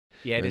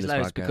Yeah, there's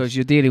loads, because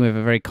you're dealing with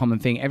a very common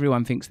thing.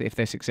 Everyone thinks that if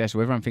they're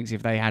successful, everyone thinks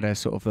if they had a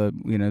sort of a,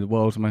 you know, the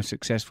world's most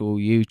successful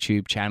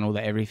YouTube channel,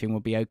 that everything will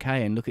be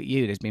okay. And look at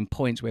you. There's been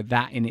points where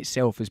that in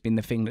itself has been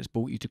the thing that's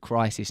brought you to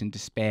crisis and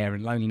despair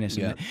and loneliness.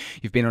 And that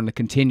you've been on a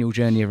continual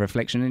journey of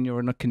reflection, and you're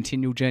on a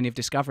continual journey of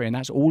discovery. And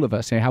that's all of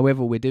us. So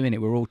however we're doing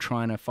it, we're all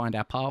trying to find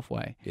our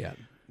pathway. Yeah,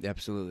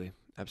 absolutely.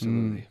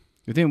 Absolutely.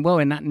 You're doing well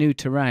in that new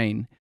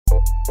terrain.